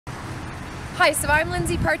Hi, so I'm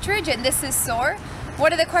Lindsey Partridge and this is Soar.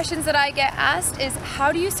 One of the questions that I get asked is,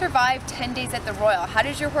 how do you survive 10 days at the Royal? How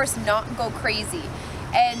does your horse not go crazy?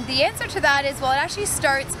 And the answer to that is, well, it actually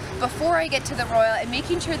starts before I get to the Royal and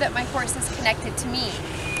making sure that my horse is connected to me.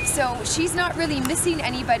 So she's not really missing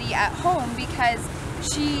anybody at home because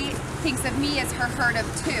she thinks of me as her herd of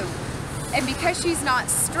two. And because she's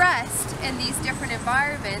not stressed in these different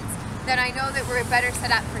environments, then I know that we're better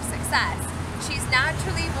set up for success. She's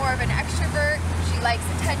naturally more of an extrovert. She likes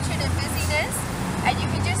attention and busyness, and you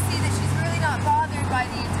can just see that she's really not bothered by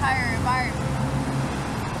the entire environment.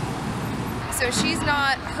 So she's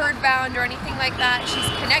not herd-bound or anything like that. She's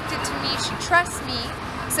connected to me, she trusts me.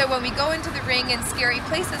 So when we go into the ring in scary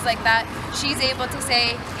places like that, she's able to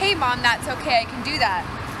say, hey mom, that's okay, I can do that.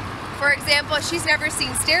 For example, she's never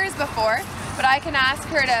seen stairs before, but I can ask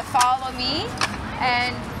her to follow me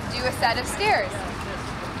and do a set of stairs.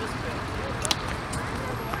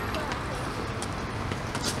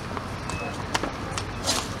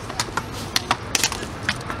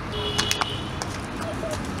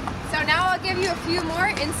 Now I'll give you a few more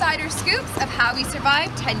insider scoops of how we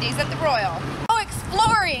survived 10 days at the Royal. Oh,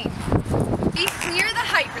 exploring! We clear the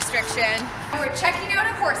height restriction. We're checking out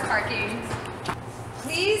of horse parking.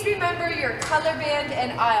 Please remember your color band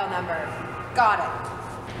and aisle number. Got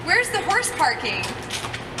it. Where's the horse parking?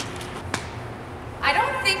 I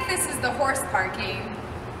don't think this is the horse parking.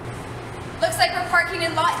 Looks like we're parking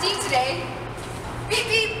in lot D today. Beep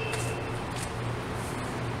beep.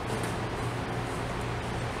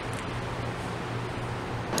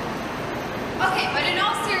 Okay, but in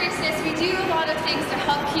all seriousness, we do a lot of things to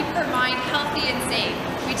help keep her mind healthy and sane.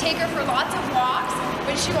 We take her for lots of walks.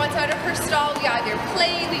 When she wants out of her stall, we either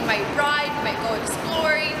play, we might ride, we might go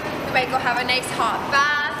exploring, we might go have a nice hot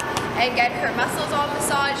bath and get her muscles all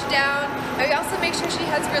massaged down. And we also make sure she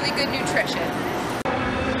has really good nutrition.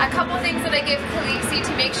 A couple things that I give Kahleesi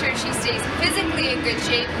to make sure she stays physically in good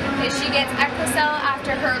shape is she gets Equicel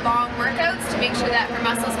after her long workouts to make sure that her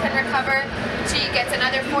muscles can recover. She gets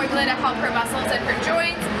another formula to help her muscles and her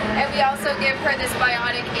joints, and we also give her this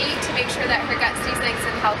Bionic 8 to make sure that her gut stays nice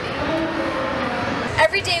and healthy.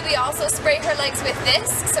 Every day we also spray her legs with this,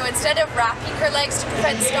 so instead of wrapping her legs to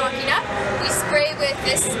prevent stocking up, we spray with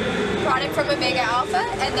this product from Omega Alpha,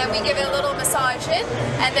 and then we give it a little massage in,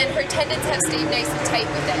 and then her tendons have stayed nice and tight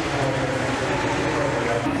with it.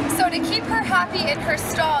 So to keep her happy in her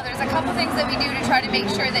stall, there's a couple things that we do to try to make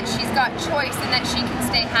sure that she's got choice and that she can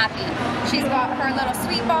stay happy. She's got her little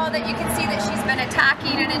sweet ball that you can see that she's been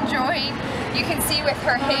attacking and enjoying. You can see with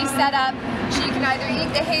her hay setup, she can either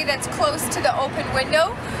eat the hay that's close to the open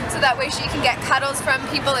window, so that way she can get cuddles from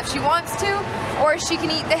people if she wants to, or she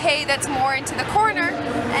can eat the hay that's more into the corner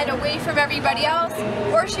and away from everybody else,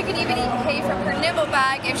 or she can even eat hay from her nibble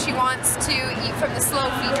bag if she wants to eat from the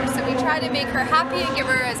slow feature. So we try to make her happy and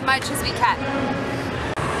give her as much as we can.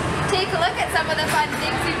 Take a look at some of the fun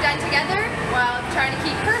things we've done together while trying to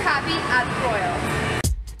keep her happy at the Royal.